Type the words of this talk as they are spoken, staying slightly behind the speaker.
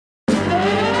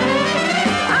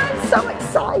so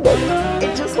excited.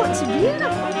 It just looks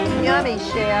beautiful. Yummy,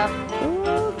 Chef.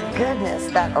 Oh, goodness,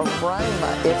 that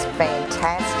aroma is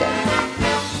fantastic.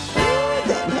 Oh,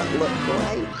 doesn't that look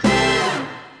great?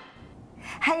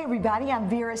 Hey everybody, I'm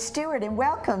Vera Stewart and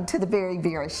welcome to the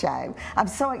VeryVera Show. I'm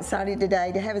so excited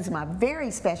today to have as my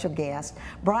very special guest,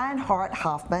 Brian Hart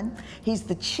Hoffman. He's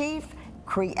the Chief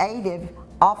Creative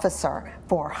Officer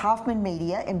for Hoffman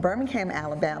Media in Birmingham,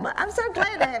 Alabama. I'm so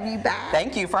glad to have you back.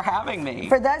 Thank you for having me.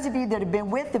 For those of you that have been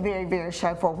with the VeryVera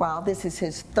Show for a while, this is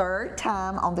his third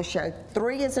time on the show.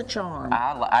 3 is a charm.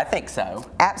 I think so.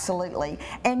 Absolutely.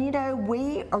 And you know,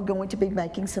 we are going to be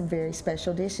making some very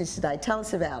special dishes today. Tell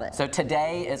us about it. So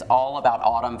today is all about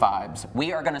autumn vibes.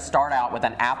 We are going to start out with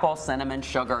an apple cinnamon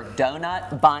sugar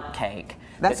donut bundt cake.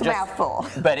 That's a mouthful.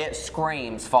 But it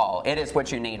screams fall. It is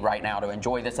what you need right now to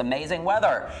enjoy this amazing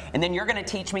weather. And then you're going to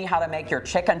teach me how to make your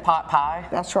chicken pot pie.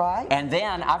 That's right. And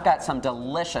then I've got some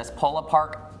delicious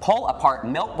pull-apart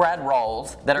milk bread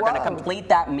rolls that are going to complete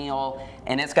that meal,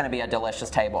 and it's going to be a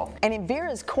delicious table. And in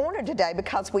Vera's Corner today,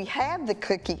 because we have the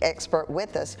cookie expert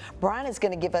with us, Brian is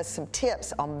going to give us some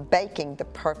tips on baking the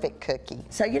perfect cookie.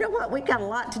 So you know what? We've got a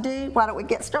lot to do. Why don't we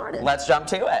get started? Let's jump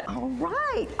to it. All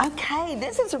right. Okay,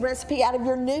 this is a recipe out of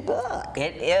your new book.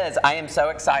 It is. I am so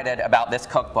excited about this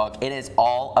cookbook. It is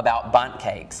all about bundt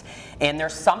cakes. And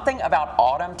there's something about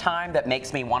autumn time that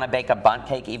makes me want to bake a bundt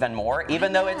cake even more,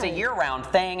 even though it's a year-round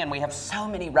thing and we have so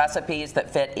many recipes that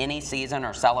fit any season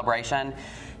or celebration.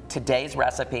 Today's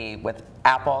recipe with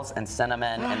apples and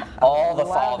cinnamon and all the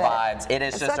fall vibes. It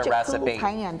is just a recipe. Cool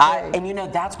pan, and you know,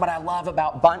 that's what I love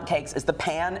about bundt cakes is the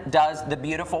pan does the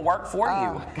beautiful work for you.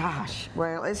 Oh gosh,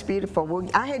 well, it's beautiful. Well,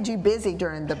 I had you busy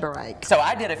during the break. So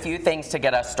I did a few things to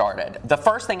get us started. The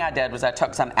first thing I did was I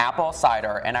took some apple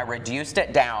cider and I reduced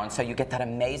it down so you get that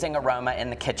amazing aroma in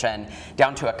the kitchen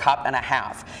down to 1.5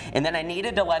 cups. And then I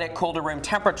needed to let it cool to room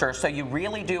temperature, so you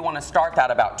really do want to start that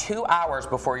about 2 hours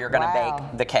before you're going to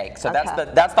bake the cake. So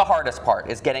that's the hardest part,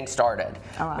 is getting started.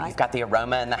 All right. But you've got the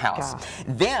aroma in the house.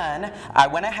 Then I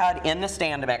went ahead in the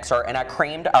stand mixer and I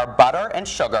creamed our butter and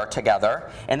sugar together,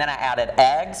 and then I added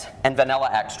eggs and vanilla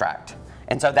extract.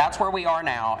 And so that's where we are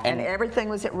now. And everything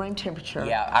was at room temperature.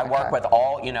 Yeah, I work with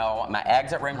all, you know, my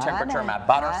eggs at room temperature, my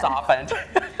butter softened.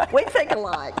 We think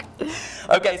alike.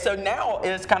 Okay, so now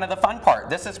is kind of the fun part.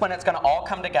 This is when it's going to all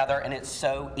come together, and it's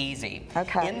so easy.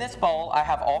 Okay. In this bowl, I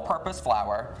have all-purpose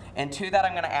flour, and to that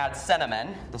I'm going to add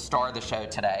cinnamon, the star of the show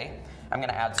today. I'm going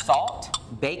to add salt,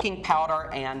 baking powder,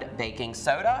 and baking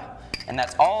soda. And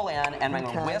that's all in, and I'm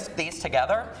going to whisk these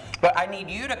together. But I need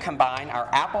you to combine our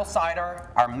apple cider,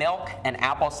 our milk, and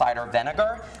apple cider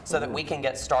vinegar so that we can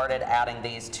get started adding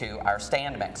these to our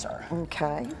stand mixer.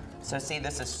 Okay. So see,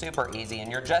 this is super easy,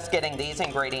 and you're just getting these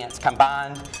ingredients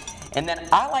combined. And then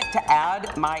I like to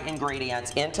add my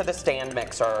ingredients into the stand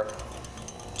mixer.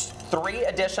 3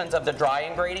 additions of the dry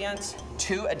ingredients,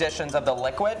 2 additions of the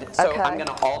liquid. So I'm going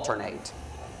to alternate.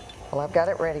 Well, I've got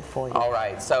it ready for you. All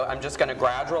right, so I'm just going to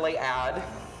gradually add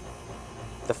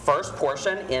the first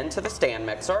portion into the stand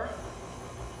mixer,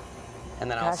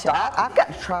 and then I'll stop. I've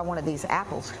got to try one of these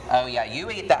apples. Oh yeah, you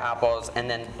eat the apples, and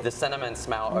then the cinnamon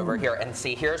smell over here. And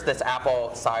see, here's this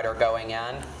apple cider going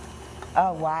in.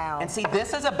 Oh, wow. And see,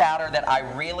 this is a batter that I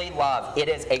really love. It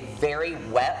is a very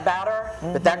wet batter,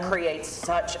 but that creates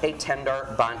such a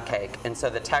tender bundt cake. And so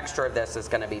the texture of this is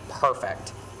going to be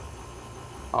perfect.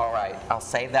 All right, I'll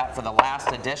save that for the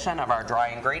last addition of our dry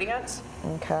ingredients.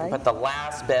 Okay. Put the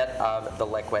last bit of the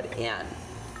liquid in.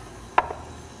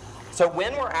 So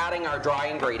when we're adding our dry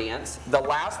ingredients, the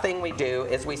last thing we do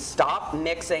is we stop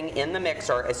mixing in the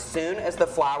mixer as soon as the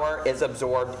flour is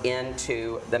absorbed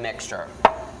into the mixture.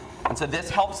 And so this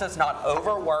helps us not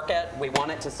overwork it. We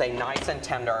want it to stay nice and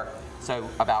tender, so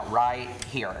about right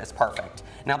here is perfect.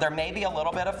 Now there may be a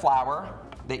little bit of flour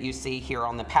that you see here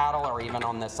on the paddle or even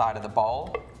on this side of the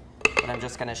bowl. But I'm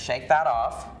just going to shake that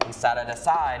off and set it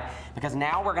aside, because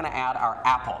now we're going to add our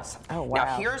apples. Oh, wow.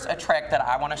 Now here's a trick that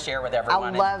I want to share with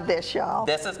everyone. I love this, y'all.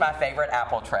 This is my favorite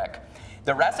apple trick.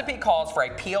 The recipe calls for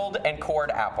a peeled and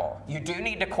cored apple. You do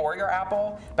need to core your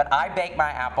apple, but I bake my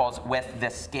apples with the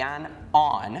skin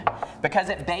on. Because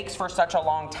it bakes for such a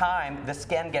long time, the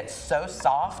skin gets so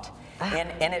soft.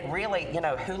 And it really, you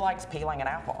know, who likes peeling an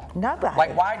apple? Nobody.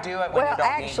 Like, why do it when you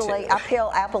don't need to? Well, actually, I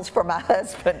peel apples for my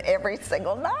husband every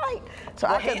single night. So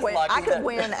well, I could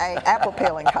win an apple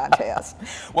peeling contest.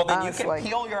 Well, then you can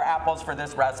peel your apples for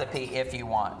this recipe if you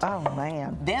want. Oh,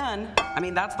 man. Then, I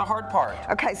mean, that's the hard part.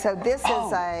 Okay, so this is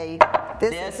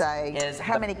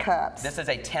how many cups? This is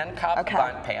a 10-cup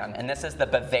bundt pan, and this is the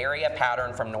Bavaria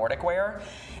pattern from Nordic Ware.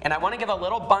 And I want to give a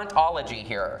little Bunttology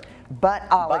here.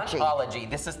 Bunttology. Bunttology.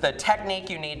 This is the technique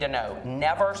you need to know.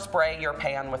 Never spray your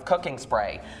pan with cooking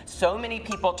spray. So many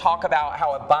people talk about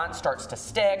how a Bundt starts to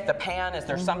stick, the pan, is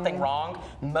there something wrong?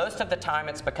 Most of the time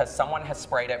it's because someone has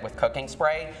sprayed it with cooking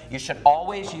spray. You should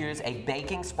always use a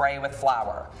baking spray with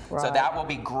flour. Right. So that will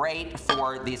be great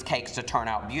for these cakes to turn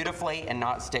out beautifully and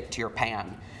not stick to your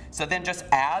pan. So then just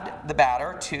add the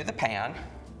batter to the pan.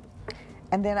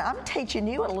 And then I'm teaching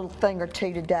you a little thing or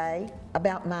two today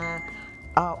about my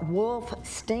Wolf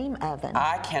steam oven.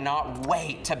 I cannot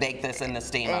wait to bake this in the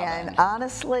steam oven. And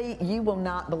honestly, you will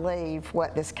not believe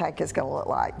what this cake is going to look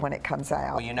like when it comes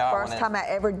out. Well, you know, first time I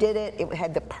ever did it, it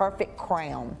had the perfect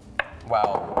crown.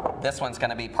 Well, this one's going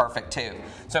to be perfect too.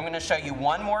 So I'm going to show you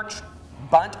one more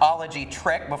Bunttology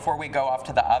trick before we go off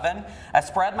to the oven. I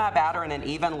spread my batter in an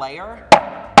even layer.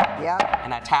 Yep.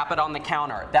 And I tap it on the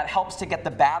counter. That helps to get the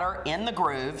batter in the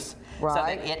grooves so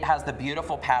that it has the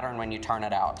beautiful pattern when you turn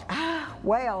it out.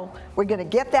 Well, we're going to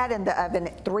get that in the oven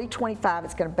at 325.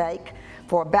 It's going to bake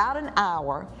for about an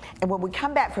hour. And when we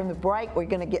come back from the break, we're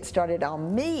going to get started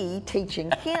on me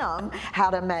teaching him how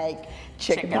to make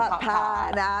chicken pot pie.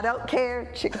 And I don't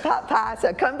care, chicken pot pie.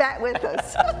 So come back with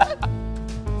us.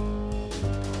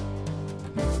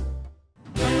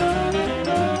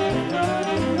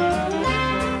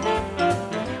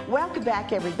 Welcome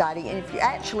back, everybody. And if you're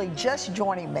actually just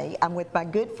joining me, I'm with my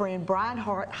good friend Brian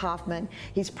Hart Hoffman.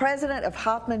 He's president of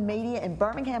Hoffman Media in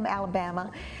Birmingham,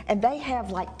 Alabama, and they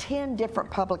have like 10 different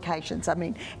publications. I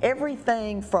mean,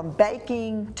 everything from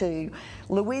baking to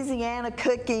Louisiana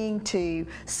cooking to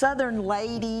Southern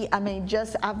Lady. I mean,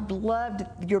 I've loved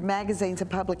your magazines and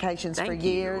publications for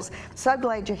years. So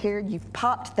glad you're here. You've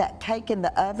popped that cake in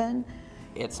the oven.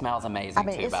 It smells amazing, I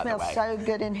mean, too, it by the way. smells so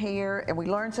good in here, and we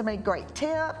learned so many great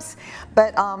tips.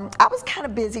 But I was kind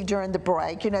of busy during the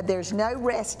break. You know, there's no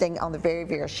resting on the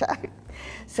VeryVera show.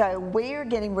 So we're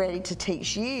getting ready to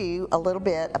teach you a little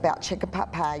bit about chicken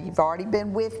pot pie. You've already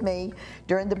been with me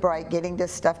during the break getting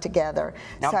this stuff together.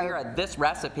 Now, Vera, this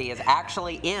recipe is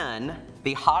actually in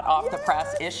the hot off the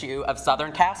press issue of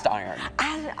Southern Cast Iron.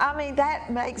 I mean, that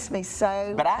makes me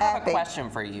so But I have happy. a question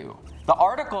for you. The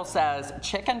article says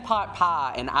chicken pot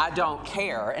pie and I don't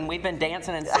care, and we've been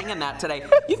dancing and singing that today.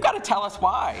 You've got to tell us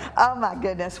why. Oh my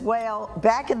goodness. Well,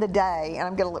 back in the day, and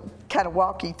I'm going to kind of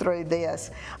walk you through this,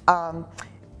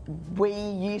 we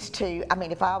used to, I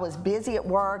mean, if I was busy at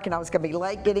work and I was going to be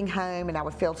late getting home and I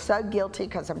would feel so guilty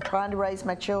because I'm trying to raise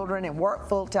my children and work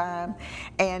full time,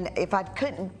 and if I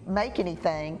couldn't make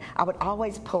anything, I would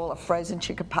always pull a frozen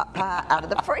chicken pot pie out of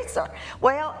the freezer.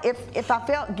 Well, if I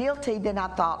felt guilty, then I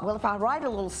thought, well, if I write a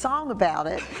little song about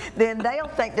it, then they'll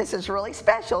think this is really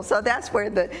special. So that's where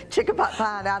the chicken pot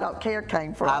pie and I don't care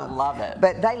came from. I love it.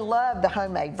 But they love the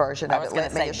homemade version of it. I was going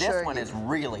to say, this one is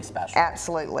really special.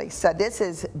 Absolutely. So this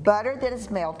is butter that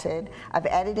is melted. I've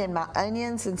added in my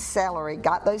onions and celery,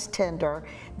 got those tender.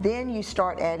 Then you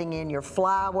start adding in your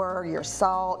flour, your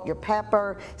salt, your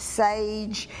pepper,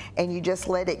 sage, and you just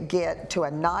let it get to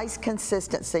a nice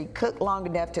consistency, cook long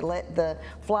enough to let the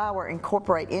flour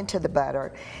incorporate into the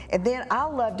butter. And then I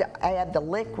love to add the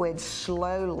liquid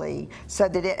slowly so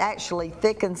that it actually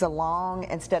thickens along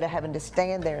instead of having to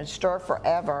stand there and stir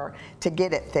forever to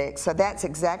get it thick. So that's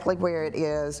exactly where it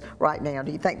is right now.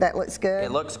 Do you think that looks good?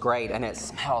 It looks great, and it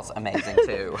smells amazing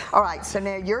too. All right, so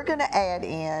now you're going to add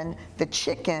in the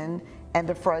chicken and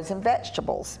the frozen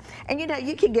vegetables. And you know,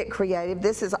 you can get creative.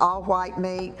 This is all white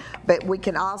meat, but we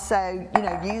can also, you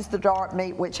know, use the dark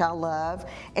meat, which I love.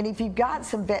 And if you've got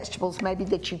some vegetables maybe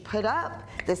that you put up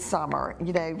this summer,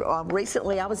 you know,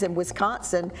 recently I was in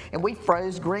Wisconsin and we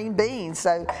froze green beans.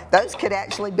 So those could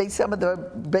actually be some of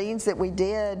the beans that we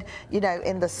did, you know,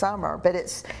 in the summer. But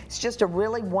it's just a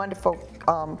really wonderful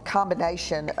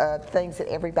combination of things that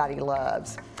everybody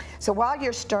loves. So while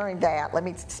you're stirring that, let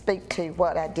me speak to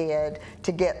what I did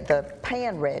to get the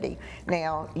pan ready.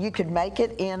 Now, you could make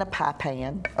it in a pie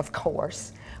pan, of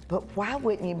course, but why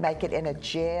wouldn't you make it in a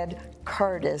Jed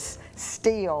Curtis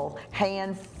steel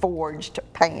hand-forged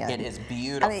pan? It is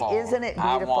beautiful. I mean, isn't it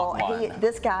beautiful? I want one.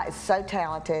 This guy is so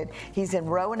talented. He's in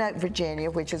Roanoke, Virginia,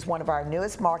 which is one of our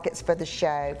newest markets for the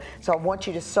show. So I want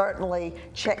you to certainly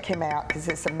check him out because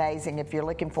it's amazing if you're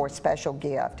looking for a special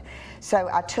gift. So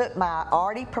I took my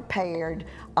already prepared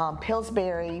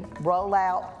Pillsbury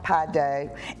roll-out pie dough.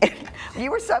 And you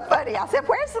were so funny. I said,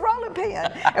 "Where's the rolling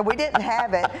pin?" And we didn't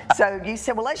have it. So you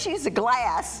said, "Well, let's use a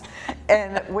glass."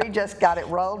 And we just got it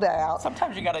rolled out.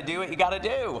 Sometimes you got to do what you got to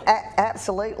do.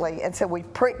 Absolutely. And so we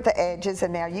pricked the edges,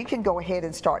 and now you can go ahead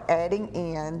and start adding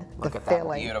in the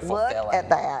filling. That beautiful Look filling. at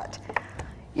that.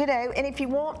 You know, and if you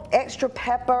want extra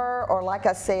pepper, or like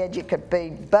I said, you could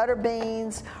be butter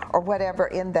beans or whatever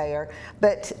in there.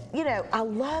 But, you know, I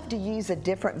love to use a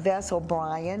different vessel,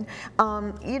 Brian.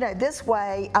 You know, this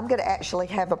way I'm going to actually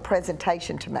have a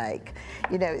presentation to make.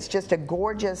 You know, it's just a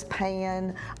gorgeous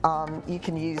pan. You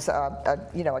can use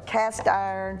you know, a cast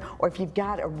iron, or if you've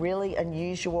got a really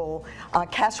unusual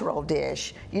casserole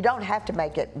dish, you don't have to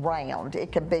make it round.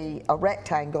 It can be a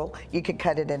rectangle. You could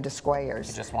cut it into squares.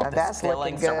 You just want now, the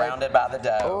filling surrounded by the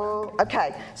dough. Oh,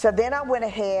 okay, so then I went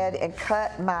ahead and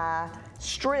cut my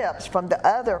strips from the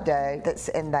other dough that's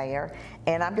in there,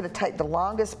 and I'm going to take the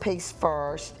longest piece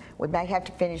first. We may have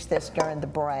to finish this during the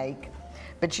break,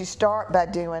 but you start by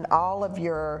doing all of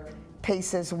your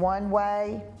pieces one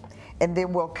way, and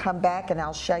then we'll come back and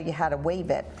I'll show you how to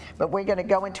weave it. But we're going to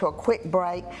go into a quick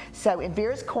break. So in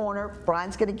Vera's Corner,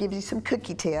 Brian's going to give you some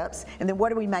cookie tips, and then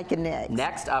what are we making next?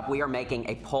 Next up, we are making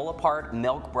a pull-apart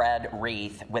milk bread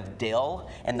wreath with dill,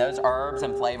 and those herbs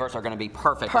and flavors are going to be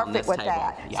perfect on this with table.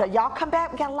 that. Yeah. So y'all come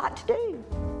back, we got a lot to do.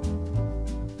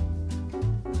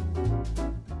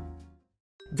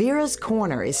 Vera's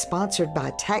Corner is sponsored by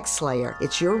TaxSlayer.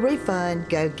 It's your refund,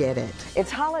 go get it.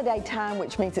 It's holiday time,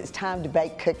 which means it's time to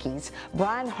bake cookies.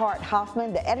 Brian Hart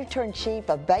Hoffman, the editor-in-chief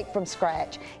of Bake From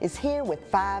Scratch, is here with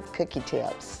 5 cookie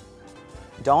tips.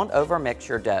 Don't overmix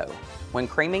your dough. When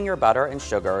creaming your butter and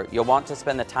sugar, you'll want to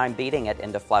spend the time beating it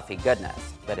into fluffy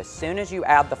goodness. But as soon as you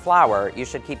add the flour, you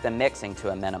should keep the mixing to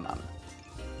a minimum.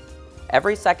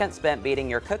 Every second spent beating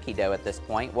your cookie dough at this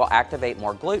point will activate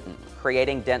more gluten,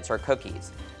 creating denser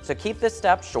cookies. So keep this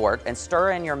step short and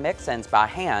stir in your mix-ins by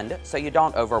hand so you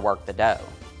don't overwork the dough.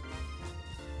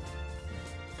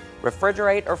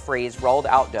 Refrigerate or freeze rolled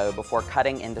out dough before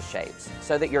cutting into shapes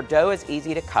so that your dough is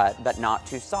easy to cut but not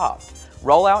too soft.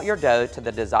 Roll out your dough to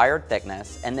the desired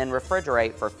thickness and then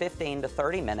refrigerate for 15 to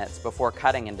 30 minutes before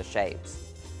cutting into shapes.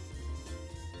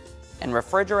 And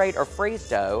refrigerate or freeze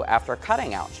dough after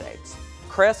cutting out shapes.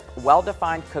 Crisp,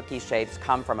 well-defined cookie shapes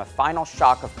come from a final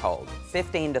shock of cold,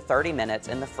 15 to 30 minutes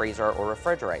in the freezer or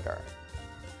refrigerator.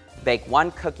 Bake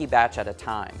one cookie batch at a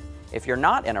time. If you're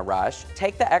not in a rush,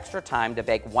 take the extra time to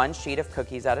bake one sheet of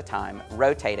cookies at a time,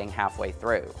 rotating halfway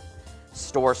through.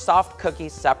 Store soft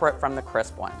cookies separate from the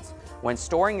crisp ones. When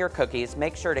storing your cookies,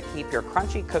 make sure to keep your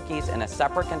crunchy cookies in a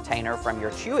separate container from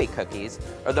your chewy cookies,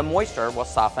 or the moisture will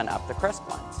soften up the crisp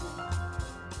ones.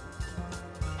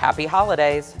 Happy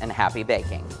holidays and happy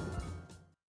baking.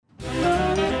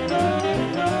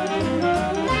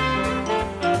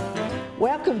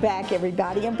 Welcome back,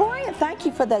 everybody. And Brian, thank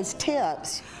you for those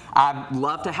tips. I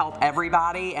love to help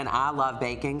everybody, and I love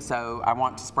baking, so I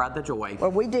want to spread the joy. Well,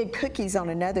 we did cookies on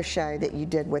another show that you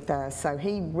did with us, so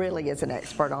he really is an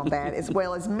expert on that, as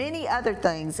well as many other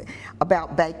things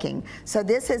about baking. So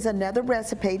this is another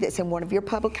recipe that's in one of your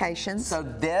publications. So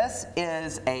this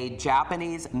is a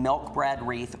Japanese milk bread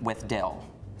wreath with dill.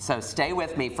 So stay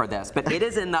with me for this, but it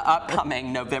is in the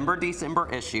upcoming November-December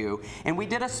issue, and we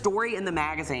did a story in the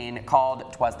magazine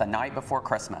called "'Twas the Night Before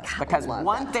Christmas," because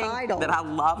one thing that I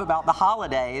love about the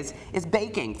holidays is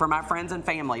baking for my friends and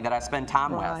family that I spend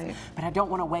time with. But I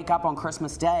don't want to wake up on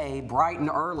Christmas Day bright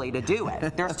and early to do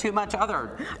it. There's too much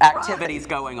other activities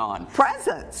going on.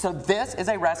 Presents. So this is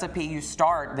a recipe you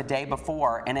start the day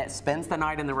before, and it spends the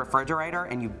night in the refrigerator,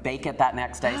 and you bake it that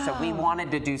next day. So we wanted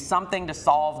to do something to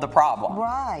solve the problem.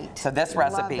 So this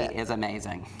recipe is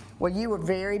amazing. Well, you were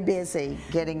very busy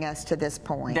getting us to this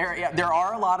point. There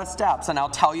are a lot of steps, and I'll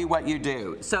tell you what you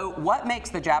do. So what makes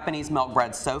the Japanese milk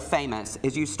bread so famous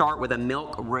is you start with a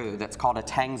milk roux that's called a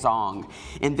tangzong.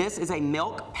 And this is a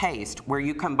milk paste where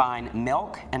you combine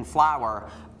milk and flour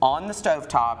on the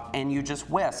stovetop, and you just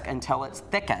whisk until it's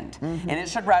thickened. And it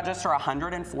should register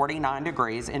 149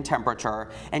 degrees in temperature,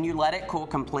 and you let it cool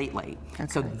completely.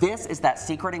 So this is that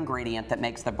secret ingredient that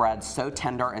makes the bread so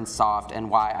tender and soft, and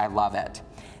why I love it.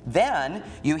 Then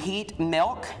you heat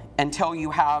milk until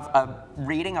you have a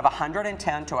reading of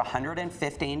 110 to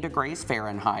 115 degrees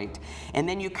Fahrenheit, and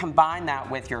then you combine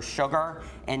that with your sugar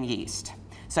and yeast.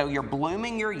 So you're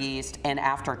blooming your yeast, and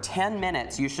after 10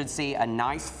 minutes, you should see a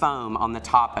nice foam on the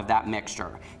top of that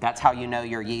mixture. That's how you know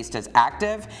your yeast is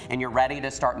active, and you're ready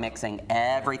to start mixing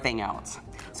everything else.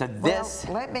 So this...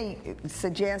 Well, let me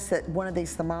suggest that one of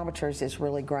these thermometers is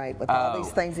really great with all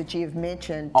these things that you've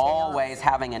mentioned. Always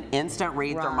having an instant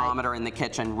read thermometer in the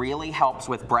kitchen really helps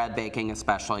with bread baking,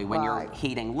 especially when you're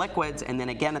heating liquids, and then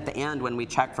again at the end when we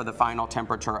check for the final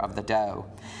temperature of the dough.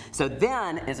 So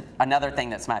then is another thing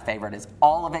that's my favorite is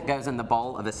all all of it goes in the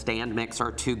bowl of a stand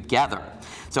mixer together.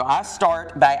 So I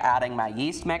start by adding my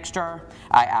yeast mixture.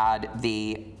 I add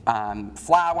the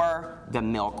flour, the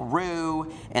milk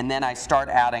roux, and then I start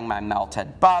adding my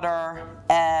melted butter,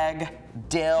 egg,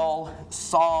 dill,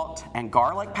 salt, and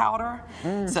garlic powder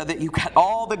so that you get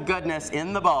all the goodness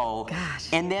in the bowl. Gosh.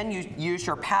 And then you use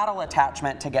your paddle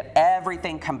attachment to get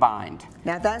everything combined.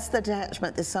 Now that's the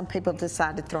attachment that some people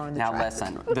decide to throw in the Now trash.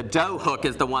 listen, the dough hook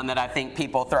is the one that I think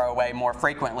people throw away more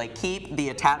frequently. Keep the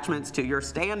attachments to your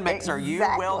stand mixer. Exactly.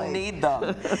 You will need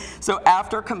them. So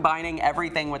after combining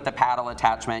everything with the paddle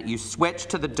attachment, you switch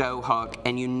to the dough hook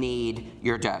and you knead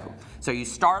your dough. So you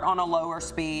start on a lower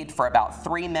speed for about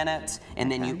 3 minutes,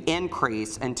 and then you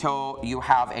increase until you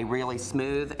have a really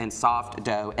smooth and soft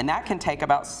dough. And that can take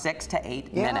about 6 to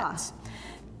 8 minutes.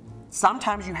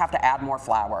 Sometimes you have to add more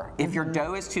flour. If your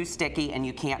dough is too sticky and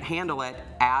you can't handle it,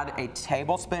 add a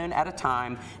tablespoon at a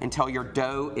time until your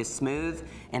dough is smooth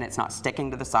and it's not sticking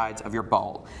to the sides of your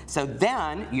bowl. So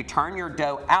then you turn your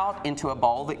dough out into a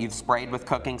bowl that you've sprayed with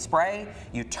cooking spray.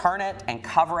 You turn it and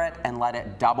cover it and let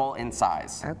it double in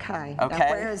size. Okay. Okay. Now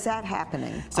where is that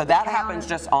happening? So that happens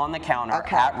just on the counter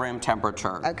at room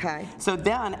temperature. Okay. So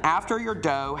then after your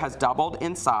dough has doubled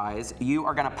in size, you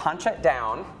are gonna punch it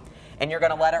down and you're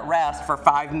gonna let it rest for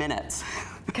 5 minutes.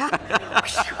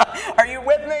 Are you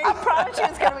with me? I promise you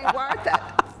it's gonna be worth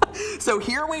it. So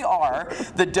here we are.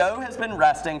 The dough has been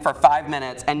resting for 5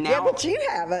 minutes, and now. Yeah, but you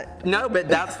haven't. No, but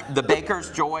that's the baker's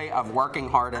joy of working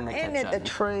hard in the kitchen. Isn't it the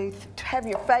truth? Have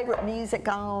your favorite music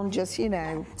on, just, you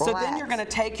know, relax. So then you're going to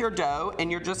take your dough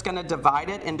and you're just going to divide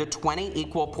it into 20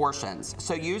 equal portions.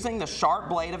 So using the sharp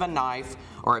blade of a knife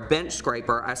or a bench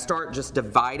scraper, I start just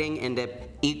dividing into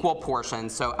equal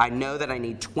portions. So I know that I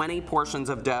need 20 portions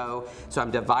of dough, so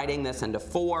I'm dividing this into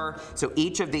 4. So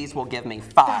each of these will give me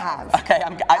 5. Okay,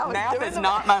 math is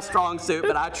not my strong suit,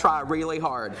 but I try really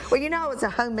hard. Well, you know, I was a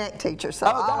home ec teacher, so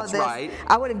all that's of this, right.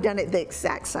 I would have done it the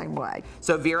exact same way.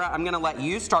 So Vera, I'm going to let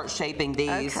you start shaping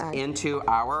these into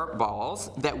our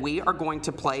balls that we are going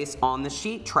to place on the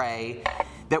sheet tray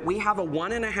that we have a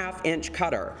 1.5 inch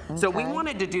cutter. So we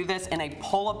wanted to do this in a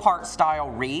pull-apart style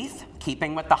wreath,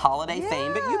 keeping with the holiday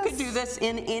theme, but you could do this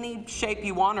in any shape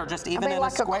you want or just even in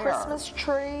like a square. a Christmas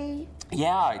tree.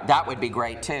 Yeah, that would be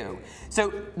great too.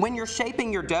 So when you're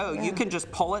shaping your dough, you can just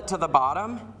pull it to the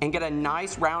bottom and get a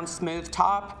nice round smooth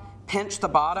top, pinch the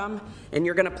bottom, and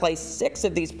you're gonna place 6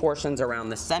 of these portions around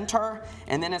the center.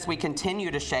 And then as we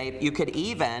continue to shape, you could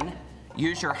even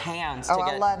use your hands to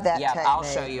get. I love that technique. I'll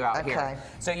show you out here.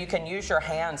 So you can use your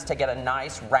hands to get a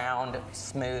nice round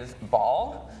smooth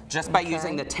ball just by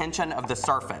using the tension of the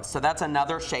surface. So that's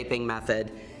another shaping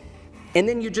method. And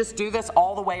then you just do this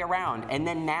all the way around. And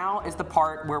then now is the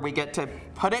part where we get to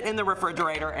put it in the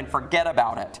refrigerator and forget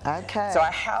about it. Okay. So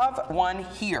I have one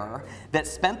here that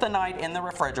spent the night in the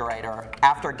refrigerator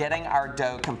after getting our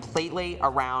dough completely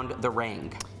around the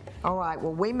ring. All right,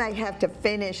 well, we may have to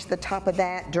finish the top of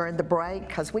that during the break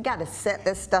because we got to set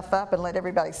this stuff up and let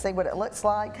everybody see what it looks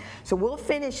like. So we'll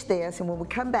finish this, and when we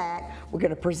come back, we're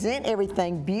going to present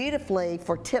everything beautifully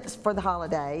for tips for the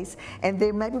holidays, and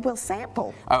then maybe we'll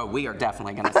sample. Oh, we are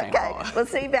definitely going to sample. Okay, we'll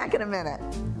see you back in a minute.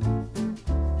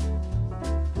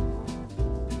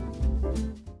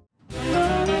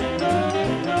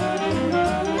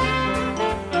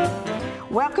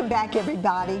 Welcome back,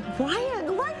 everybody.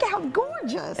 Brian, look how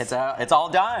gorgeous. It's all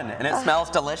done, and it smells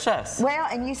delicious. Well,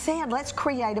 and you said, let's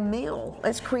create a meal.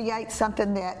 Let's create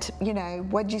something that, you know,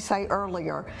 what'd you say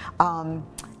earlier?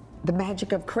 The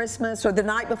magic of Christmas or the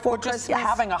night before Christmas? Just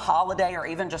having a holiday or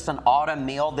even just an autumn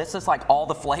meal. This is like all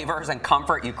the flavors and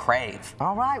comfort you crave.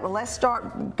 All right, well, let's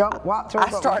walk through.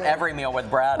 I start every meal with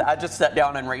bread. I just sit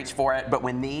down and reach for it. But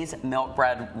when these milk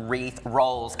bread wreath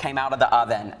rolls came out of the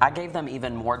oven, I gave them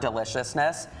even more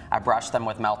deliciousness. I brushed them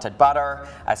with melted butter.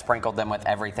 I sprinkled them with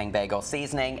everything bagel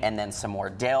seasoning and then some more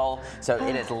dill. So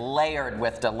it is layered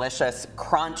with delicious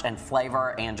crunch and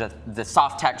flavor and just the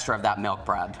soft texture of that milk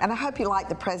bread. And I hope you like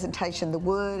the presentation, the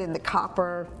wood and the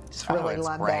copper. Just really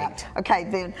love that. Okay,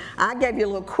 then I gave you a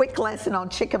little quick lesson on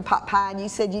chicken pot pie, and you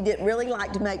said you didn't really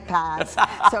like to make pies.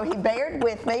 So he bared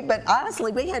with me, but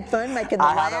honestly, we had fun making the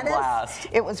lettuce. I had a blast.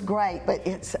 It was great, but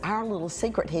it's our little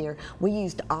secret here. We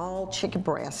used all chicken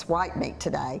breast, white meat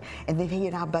today, and then he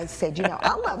and I both said, you know,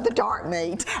 I love the dark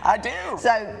meat. I do.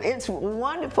 So it's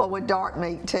wonderful with dark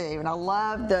meat too, and I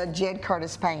love the Jed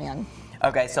Curtis pan.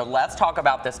 Okay, so let's talk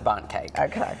about this bundt cake.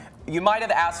 Okay. You might have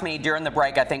asked me during the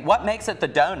break, I think, what makes it the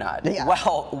donut? Yeah.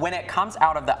 Well, when it comes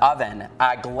out of the oven,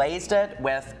 I glazed it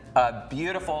with a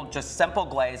beautiful, just simple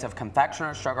glaze of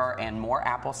confectioner's sugar and more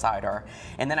apple cider.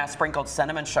 And then I sprinkled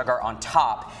cinnamon sugar on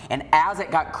top. And as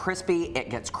it got crispy, it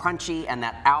gets crunchy, and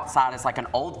that outside is like an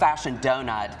old-fashioned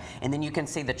donut. And then you can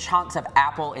see the chunks of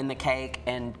apple in the cake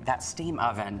and that steam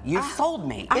oven. You sold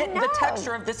me. The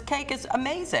texture of this cake is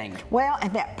amazing. Well,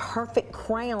 and that perfect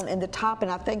crown in the top,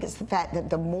 and I think it's the fact that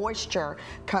the moisture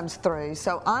comes through.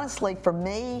 So honestly, for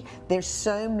me, there's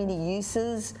so many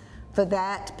uses for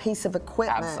that piece of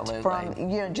equipment. Absolutely.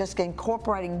 From just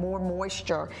incorporating more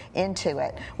moisture into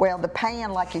it. Well, the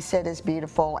pan, like you said, is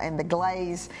beautiful, and the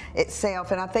glaze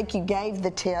itself, and I think you gave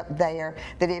the tip there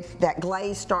that if that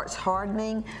glaze starts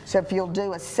hardening, so if you'll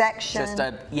do a section.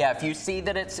 If you see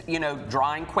that it's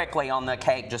drying quickly on the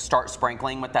cake, just start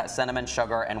sprinkling with that cinnamon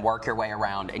sugar and work your way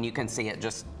around, and you can see it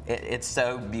just. It's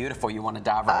so beautiful. You want to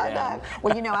dive right in.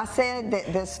 Well, I said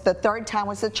that the third time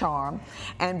was the charm,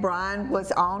 and Brian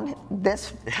was on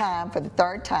this time for the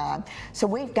third time. So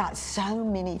we've got so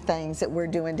many things that we're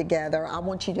doing together. I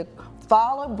want you to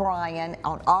follow Brian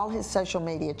on all his social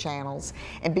media channels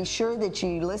and be sure that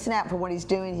you listen out for what he's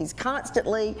doing. He's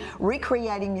constantly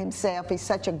recreating himself. He's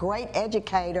such a great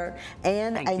educator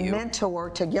and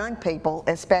mentor to young people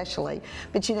especially.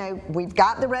 But we've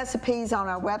got the recipes on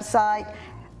our website.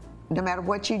 No matter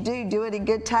what you do, do it in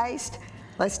good taste.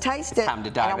 Let's taste it. Time to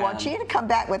dive in. And I want you to come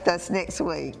back with us next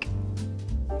week.